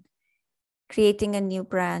information, creating a new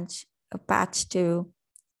branch, a patch 2.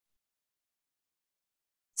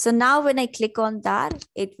 So now when I click on that,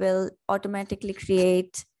 it will automatically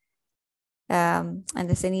create, and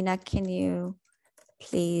they say, Nina, can you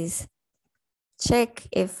please check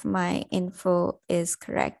if my info is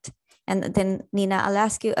correct? And then Nina, I'll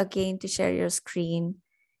ask you again to share your screen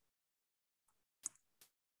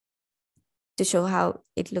to show how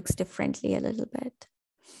it looks differently a little bit.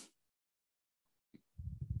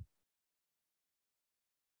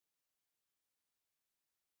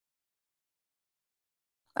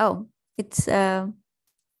 Oh, it's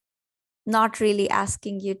not really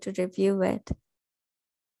asking you to review it.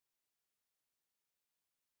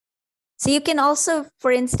 So you can also,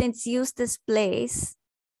 for instance, use this place.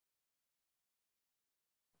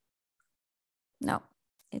 No,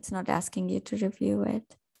 it's not asking you to review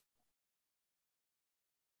it.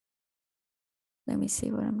 Let me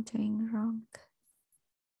see what I'm doing wrong.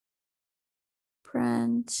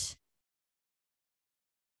 Branch.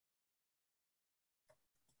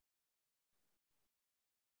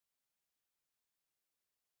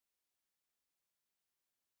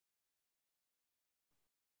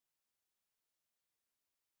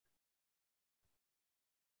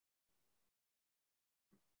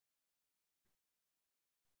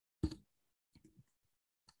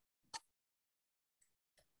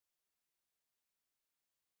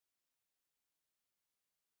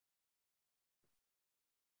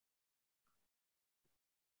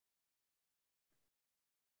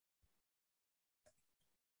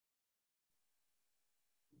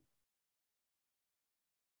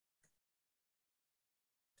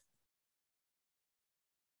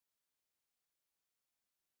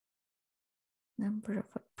 Number of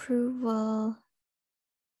approval.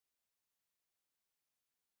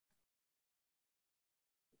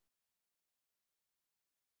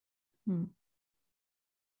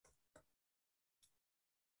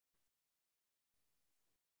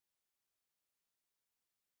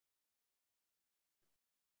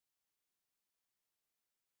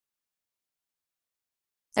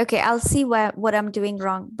 Okay, I'll see what I'm doing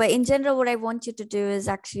wrong. But in general, what I want you to do is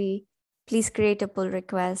actually, please create a pull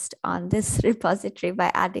request on this repository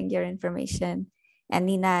by adding your information. And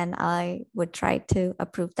Nina and I would try to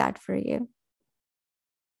approve that for you.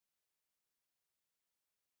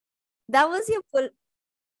 That was your pull.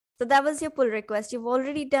 So that was your pull request. You've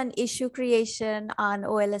already done issue creation on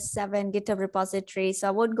OLS-7 GitHub repository. So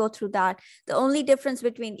I won't go through that. The only difference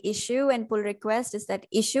between issue and pull request is that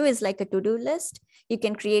issue is like a to-do list. You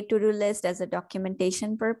can create to-do list as a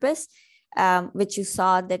documentation purpose, which you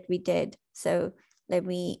saw that we did. So let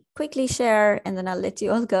me quickly share, and then I'll let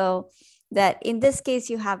you all go, that in this case,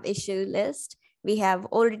 you have issue list. We have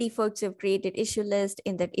already folks who have created issue list.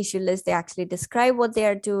 In that issue list, they actually describe what they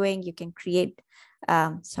are doing. You can create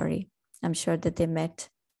sorry, I'm sure that they met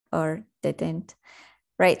or they didn't,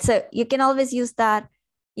 right? So you can always use that.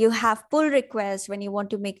 You have pull requests when you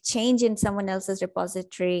want to make change in someone else's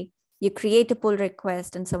repository. You create a pull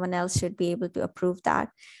request and someone else should be able to approve that.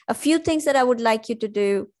 A few things that I would like you to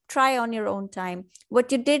do, try on your own time.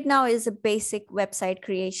 What you did now is a basic website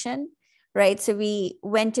creation, right? So we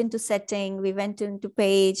went into setting, we went into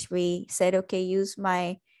page, we said, okay, use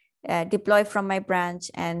my deploy from my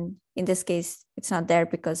branch. And in this case, it's not there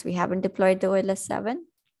because we haven't deployed the OLS-7.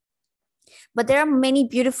 But there are many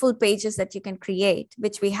beautiful pages that you can create,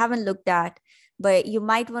 which we haven't looked at, but you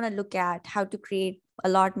might want to look at how to create a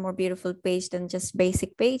lot more beautiful page than just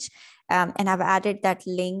basic page. And I've added that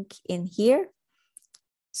link in here.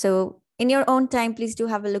 So in your own time, please do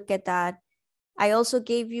have a look at that. I also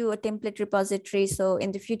gave you a template repository. So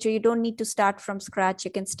in the future, you don't need to start from scratch.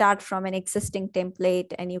 You can start from an existing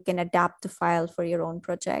template and you can adapt the file for your own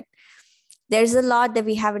project. There's a lot that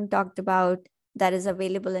we haven't talked about that is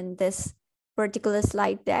available in this particular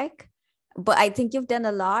slide deck. But I think you've done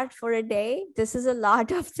a lot for a day. This is a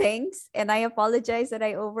lot of things. And I apologize that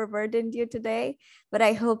I overburdened you today, but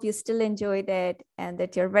I hope you still enjoyed it and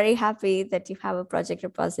that you're very happy that you have a project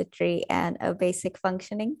repository and a basic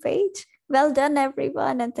functioning page. Well done,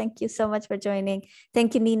 everyone. And thank you so much for joining.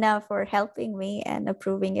 Thank you, Nina, for helping me and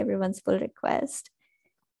approving everyone's pull request.